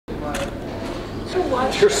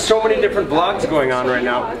There's so many different vlogs going on right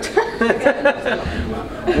now.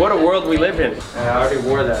 What a world we live in. I already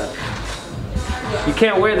wore that. You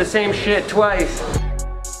can't wear the same shit twice.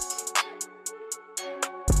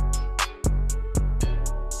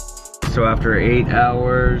 So after 8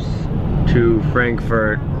 hours to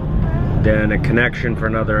Frankfurt, then a connection for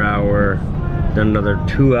another hour, then another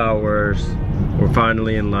 2 hours, we're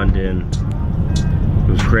finally in London.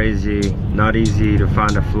 It was crazy, not easy to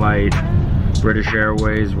find a flight. British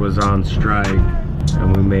Airways was on strike,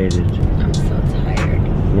 and we made it. I'm so tired.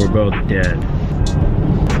 We're both dead.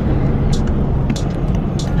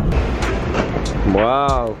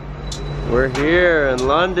 Wow, we're here in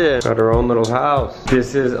London. Got our own little house.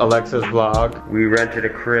 This is Alexa's vlog. We rented a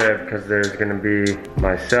crib because there's gonna be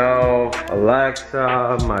myself,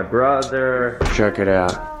 Alexa, my brother. Check it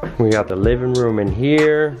out. We got the living room in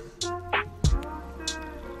here.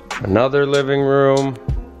 Another living room.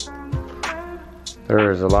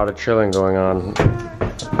 There is a lot of chilling going on.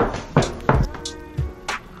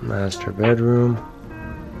 Master bedroom.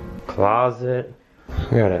 Closet.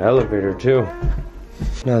 We got an elevator too.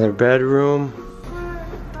 Another bedroom.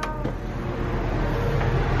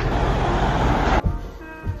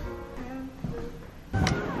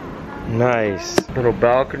 Nice. Little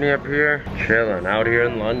balcony up here. Chilling out here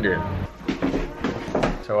in London.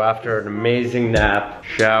 So after an amazing nap,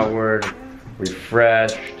 showered,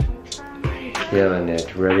 refreshed, killing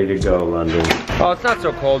it, ready to go, London. Oh, it's not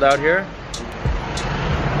so cold out here.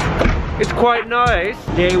 It's quite nice.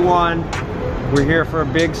 Day one, we're here for a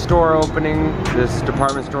big store opening. This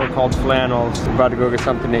department store called Flannels. We're about to go get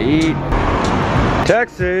something to eat.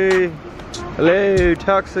 Taxi! Hello,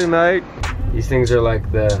 taxi mate. These things are like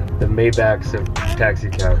the Maybachs of taxi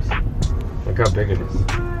cabs. Look how big it is.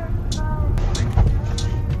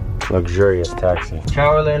 Luxurious taxi.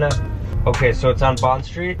 Ciao, Elena. Okay, so it's on Bond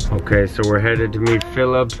Street. Okay, so we're headed to meet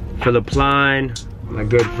Phillip Plein, my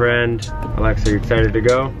good friend. Alexa, you excited to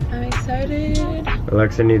go? I'm excited.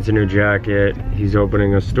 Alexa needs a new jacket. He's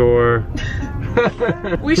opening a store.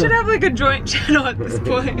 We should have like a joint channel at this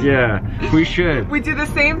point. Yeah, we should. We do the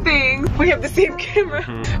same thing. We have the same camera.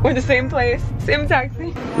 We're the same place. Same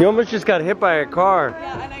taxi. You almost just got hit by a car.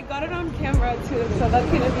 Yeah, and I got it on camera too, so that's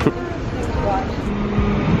gonna be interesting to watch.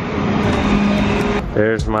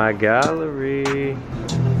 There's my gallery.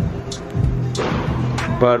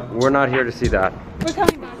 But we're not here to see that. We're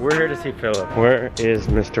coming back. We're here to see Phillip. Where is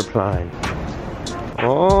Mr. Plein?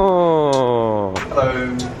 Oh.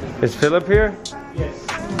 Hello. Is Phillip here? Yes.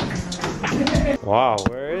 Wow,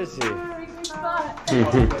 where is he?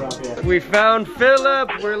 We found Phillip.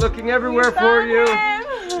 We're looking everywhere for you.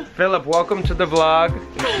 Phillip, welcome to the vlog.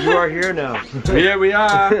 You are here now. Here we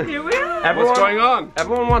are. Here we are. What's going on?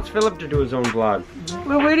 Everyone wants Phillip to do his own vlog.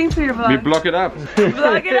 We're waiting for your vlog. We block it up.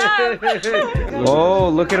 Vlog it up. Oh,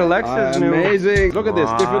 look at Alexa's new. Amazing. Look at this.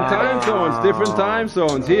 Different time zones. Different time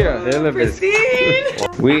zones here. Phillip is.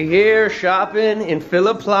 Christine. We here shopping in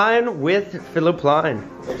Phillip Plein with Phillip Plein.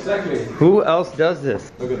 Exactly. Who else does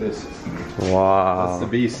this? Look at this. Wow. That's the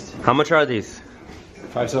beast. How much are these?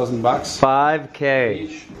 5,000 bucks. 5K.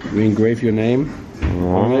 Each. We engrave your name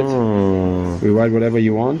on it. We write whatever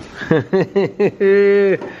you want.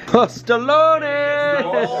 Stallone!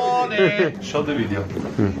 Show the video.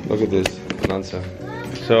 Look at this. Lanza.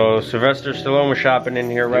 So Sylvester Stallone was shopping in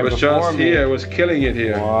here right It was before just me. here. It was killing it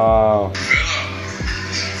here. Wow.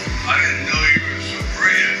 I didn't know you were so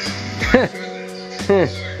brilliant. My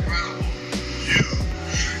goodness, it's incredible.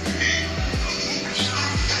 You should be a movie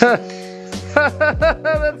star.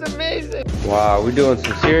 That's amazing. Wow, we're doing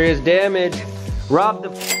some serious damage. Robbed the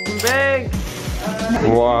f***ing bank.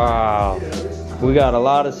 Wow. We got a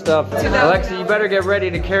lot of stuff. Alexa, you better get ready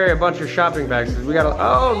to carry a bunch of shopping bags. We got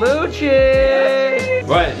oh, Lucci!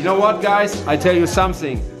 Well, you know what, guys? I tell you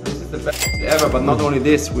something. This is the best ever, but not only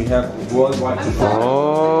this, we have worldwide support.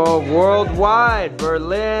 Oh, worldwide.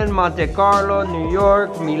 Berlin, Monte Carlo, New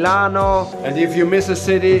York, Milano. And if you miss a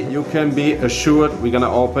city, you can be assured we're gonna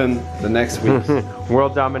open the next week.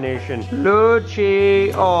 World domination.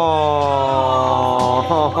 Lucci. Oh.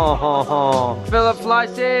 Phillip, fly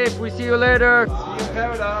safe. We see you later. See you in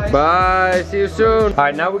paradise. Bye. See you soon. All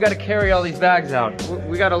right, now we got to carry all these bags out.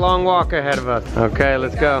 We got a long walk ahead of us. Okay,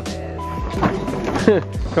 let's go.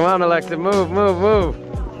 Come on, Alexa. Move, move, move.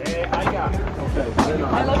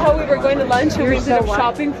 I love how we were going to lunch and we ended up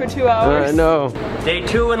shopping for 2 hours. I know. Day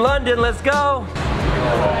 2 in London. Let's go.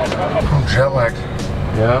 I'm jet lagged.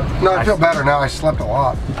 Yeah? No, I feel better now. I slept a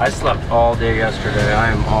lot. I slept all day yesterday. I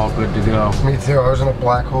am all good to go. Me too. I was in a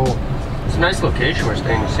black hole. It's a nice location. We're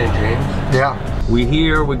staying in St. James. Yeah. We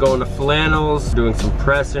going to Flannels, doing some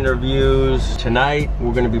press interviews. Tonight,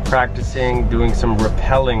 we're gonna be practicing doing some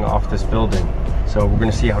rappelling off this building. So we're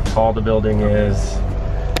gonna see how tall the building is,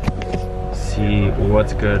 see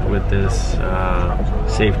what's good with this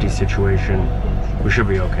safety situation. We should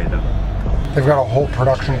be okay though. They've got a whole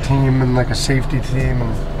production team and like a safety team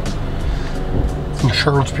and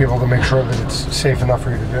insurance people to make sure that it's safe enough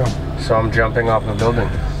for you to do. So I'm jumping off a building.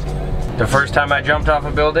 The first time I jumped off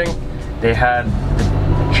a building, they had the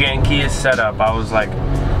jankiest setup. I was like,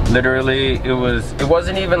 literally, it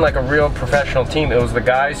wasn't even like a real professional team. It was the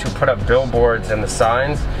guys who put up billboards and the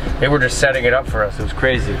signs. They were just setting it up for us. It was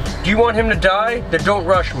crazy. Do you want him to die? Then don't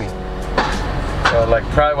rush me. So like,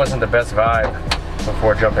 probably wasn't the best vibe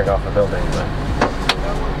before jumping off a building, but.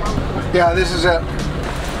 Yeah, this is it.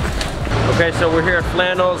 Okay, so we're here at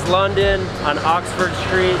Flannels, London, on Oxford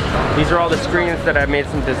Street. These are all the screens that I made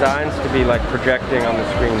some designs to be like projecting on the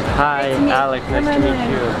screen. Hi, Alec, nice to meet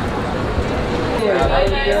you.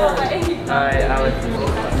 Hi, Alec.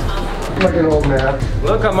 Like an old man.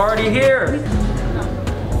 Look, I'm already here.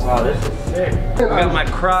 Wow, this is sick. I got my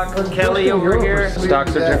Croc Kelly over here. Stock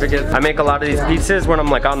certificate. I make a lot of these pieces when I'm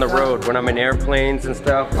like on the road, when I'm in airplanes and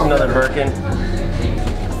stuff. Another Birkin.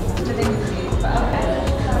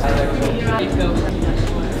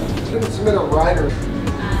 Submit a rider.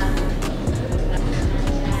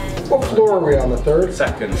 What floor are we on? The third?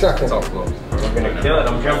 Second. Second. Top floor. I'm gonna kill it.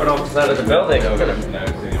 I'm jumping off the side of the building.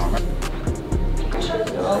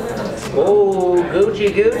 Oh, Gucci,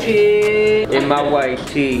 Gucci. In my white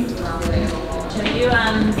tee.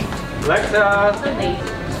 Alexa.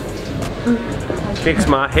 Fix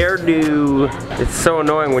my hairdo. It's so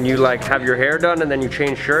annoying when you like have your hair done and then you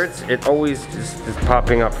change shirts. It always just is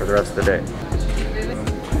popping up for the rest of the day.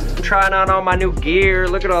 Trying on all my new gear.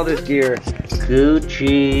 Look at all this gear.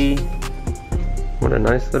 Gucci. What a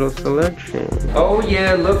nice little selection. Oh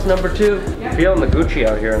yeah, look, number 2. Feeling the Gucci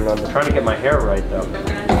out here in London. Trying to get my hair right though.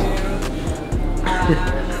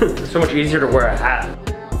 It's so much easier to wear a hat.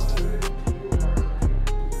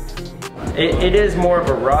 It is more of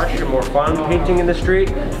a rush and more fun painting in the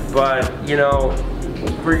street, but you know,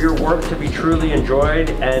 for your work to be truly enjoyed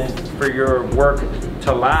and for your work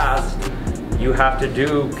to last, you have to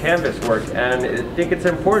do canvas work, and I think it's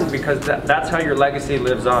important because that's how your legacy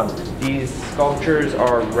lives on. These sculptures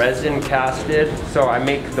are resin casted, so I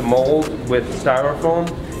make the mold with styrofoam,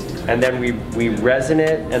 and then we resin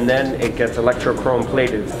it, and then it gets electrochrome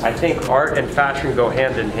plated. I think art and fashion go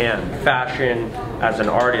hand in hand. Fashion as an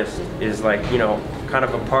artist is like, you know, kind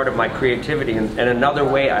of a part of my creativity and another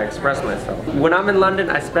way I express myself. When I'm in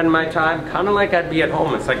London, I spend my time kind of like I'd be at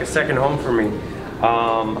home. It's like a second home for me.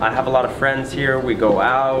 I have a lot of friends here. We go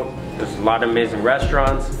out. There's a lot of amazing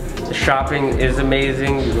restaurants. The shopping is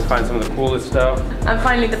amazing. You can find some of the coolest stuff. And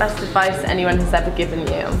finally, the best advice anyone has ever given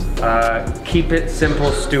you. Keep it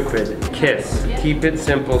simple, stupid. KISS. Keep it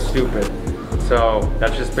simple, stupid. So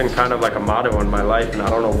that's just been kind of like a motto in my life, and I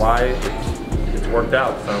don't know why it's worked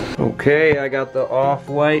out. So. Okay, I got the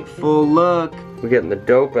off-white full look. We're getting the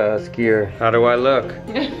dope ass gear. How do I look?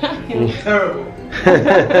 Terrible.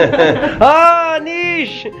 Ah,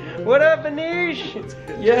 Anish! What up, Anish?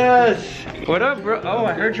 Yes. What up, bro? Oh,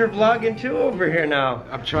 I heard you're vlogging too over here now.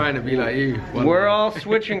 I'm trying to be like you. We're all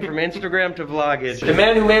switching from Instagram to vlogging. The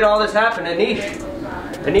man who made all this happen, Anish.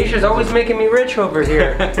 Anish is always making me rich over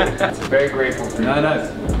here. I'm very grateful for that. No,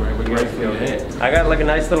 we're grateful. I got like a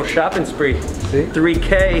nice little shopping spree. See?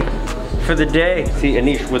 3K. For the day. See,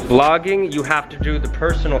 Anish, with vlogging, you have to do the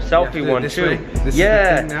personal selfie one too.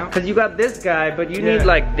 Yeah, because you got this guy, but you need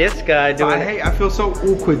like this guy doing it. I feel so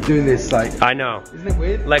awkward doing this, like. I know. Isn't it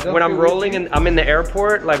weird? Like when I'm rolling and I'm in the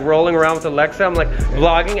airport, like rolling around with Alexa, I'm like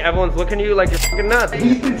vlogging, everyone's looking at you like you're fucking nuts.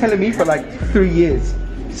 He's been telling me for like 3 years,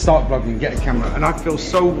 start vlogging, get a camera, and I feel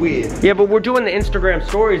so weird. Yeah, but we're doing the Instagram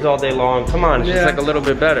stories all day long. Come on, it's just like a little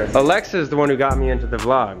bit better. Alexa's the one who got me into the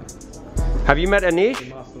vlog. Have you met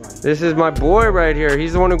Anish? This is my boy right here.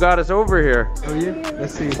 He's the one who got us over here. Oh yeah?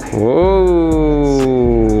 Let's see. Whoa.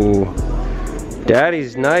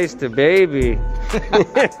 Daddy's nice to baby.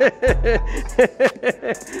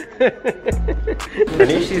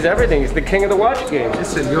 Anish sees everything. He's the king of the watch game.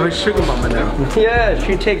 Listen, you're his sugar mama now. Yeah,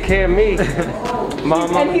 she take care of me.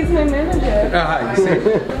 Mama. And he's my manager. Hi, you see? I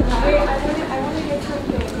want to get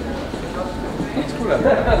something. It's cool like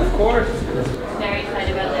that. Of course. Very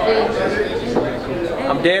excited about this.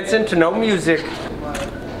 I'm dancing to no music.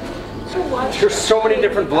 There's so many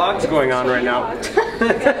different vlogs going on right now.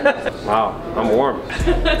 Wow, I'm warm.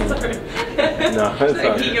 Sorry. No, it's I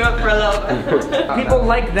not. geek him up for a little bit. People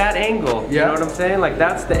like that angle. You Yeah. know what I'm saying? Like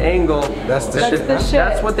that's the angle. That's the That's shit. the shit.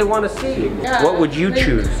 That's what they want to see. Yeah. What would you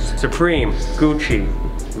choose? Supreme, Gucci,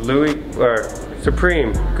 Louis, or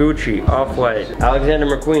Supreme, Gucci, Off-White, Alexander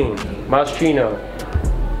McQueen, Moschino.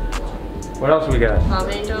 What else we got? Palm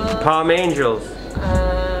Angels. Palm Angels,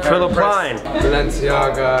 Phillip Plein.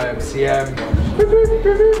 Balenciaga, MCM.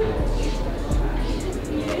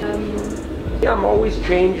 Yeah, I'm always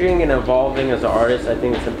changing and evolving as an artist. I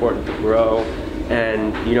think it's important to grow.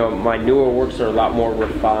 And you know, my newer works are a lot more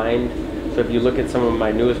refined. So if you look at some of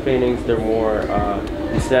my newest paintings, they're more,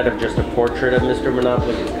 instead of just a portrait of Mr.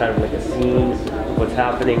 Monopoly, it's kind of like a scene of what's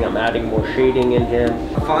happening. I'm adding more shading in him.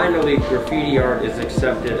 Finally, graffiti art is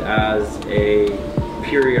accepted as a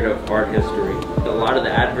period of art history. A lot of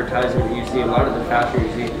the advertisement you see, a lot of the fashion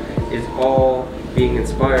you see, is all being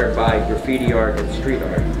inspired by graffiti art and street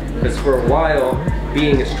art. Because for a while,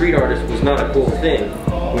 being a street artist was not a cool thing.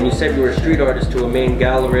 When you said you were a street artist to a main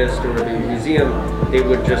gallerist or a museum, they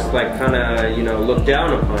would just like kind of, you know, look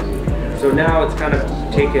down upon you. So now it's kind of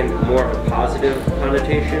taken more of a positive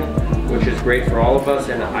connotation, which is great for all of us,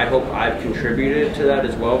 and I hope I've contributed to that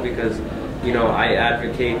as well, because, you know, I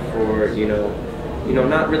advocate for, you know,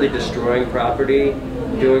 not really destroying property,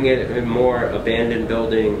 doing it in more abandoned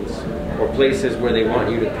buildings or places where they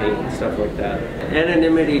want you to paint and stuff like that.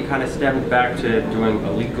 Anonymity kind of stemmed back to doing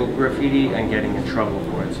illegal graffiti and getting in trouble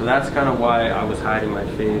for it. So that's kind of why I was hiding my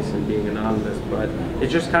face and being anonymous, but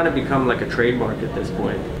it's just kind of become like a trademark at this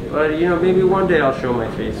point. But you know, maybe one day I'll show my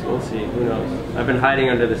face, we'll see, who knows. I've been hiding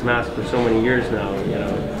under this mask for so many years now, you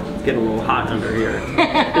know, it's getting a little hot under here.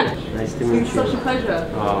 Nice to meet you. It's such a pleasure.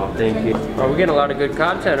 Oh, thank you. Oh, we're getting a lot of good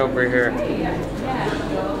content over here.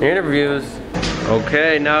 Interviews.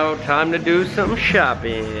 Okay, now time to do some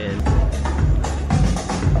shopping.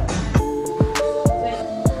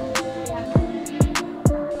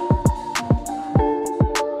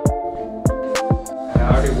 I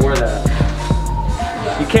already wore that.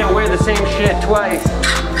 You can't wear the same shit twice.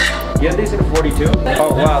 You have these in a 42?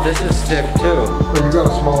 Oh wow, this is sick too. You got a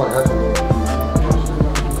smaller head than me.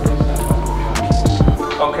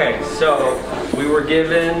 Okay, so we were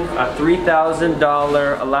given a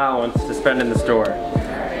 $3,000 allowance to spend in the store.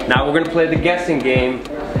 Now we're gonna play the guessing game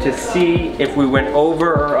to see if we went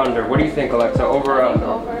over or under. What do you think, Alexa? Over or under?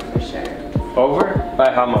 Over for sure. Over?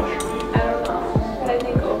 By how much? I don't know, but I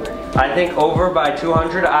think over. I think over by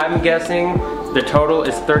 200. I'm guessing the total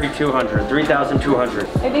is 3,200, 3,200.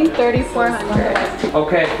 I think 3,400.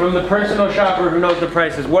 Okay, from the personal shopper who knows the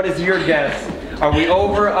prices, what is your guess? Are we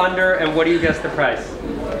over, under, and what do you guess the price?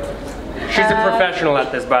 She's a professional at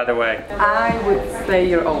this, by the way. I would say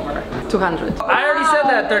you're over. 200. I already said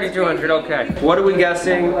that, 3,200, okay. What are we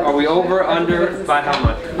guessing? Are we over, under, by how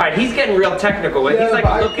much? All right, he's getting real technical. He's like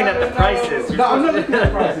looking at the prices. No, I'm not looking at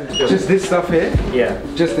the prices. Just this stuff here? Yeah.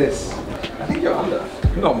 Just this. I think you're under.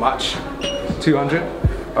 Not much. 200.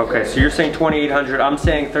 Okay, so you're saying 2,800. I'm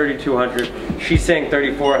saying 3,200. She's saying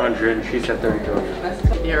 3,400. She said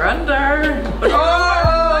 3,200. You're under.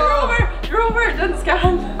 Oh! You're over. It didn't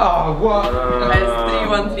scan. Oh, what? It's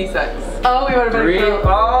 3,136. Oh, we would have been Three. close.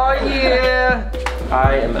 Oh yeah.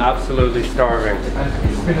 I am absolutely starving.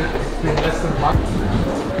 It's been less than a month.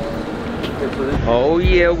 Oh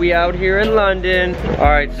yeah, we out here in London. All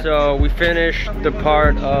right, so we finished the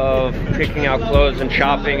part of picking out clothes and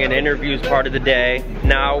shopping and interviews part of the day.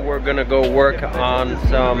 Now we're gonna go work on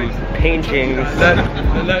some paintings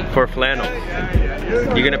for Flannels.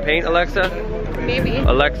 You gonna paint, Alexa? Maybe.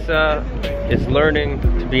 Alexa is learning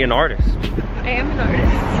to be an artist. I am an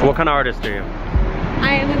artist. What kind of artist are you?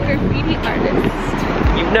 I am a graffiti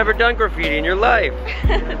artist. You've never done graffiti in your life.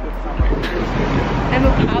 I'm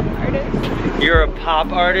a pop artist. You're a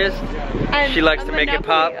pop artist? She likes to make it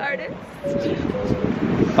pop? Artist.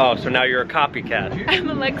 Oh, so now you're a copycat. I'm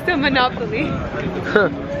Alexa Monopoly.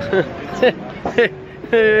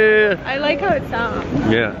 I like how it sounds.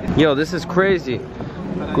 Yeah. Yo, this is crazy.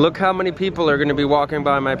 Look how many people are gonna be walking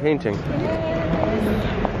by my painting.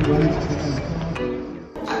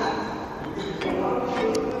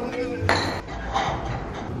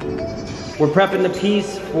 We're prepping the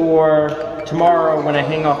piece for tomorrow when I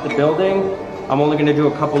hang off the building. I'm only gonna do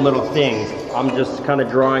a couple little things. I'm just kind of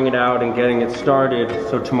drawing it out and getting it started,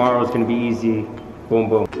 so tomorrow is gonna be easy. Boom,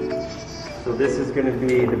 boom. So this is gonna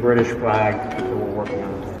be the British flag that we're working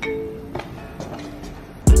on.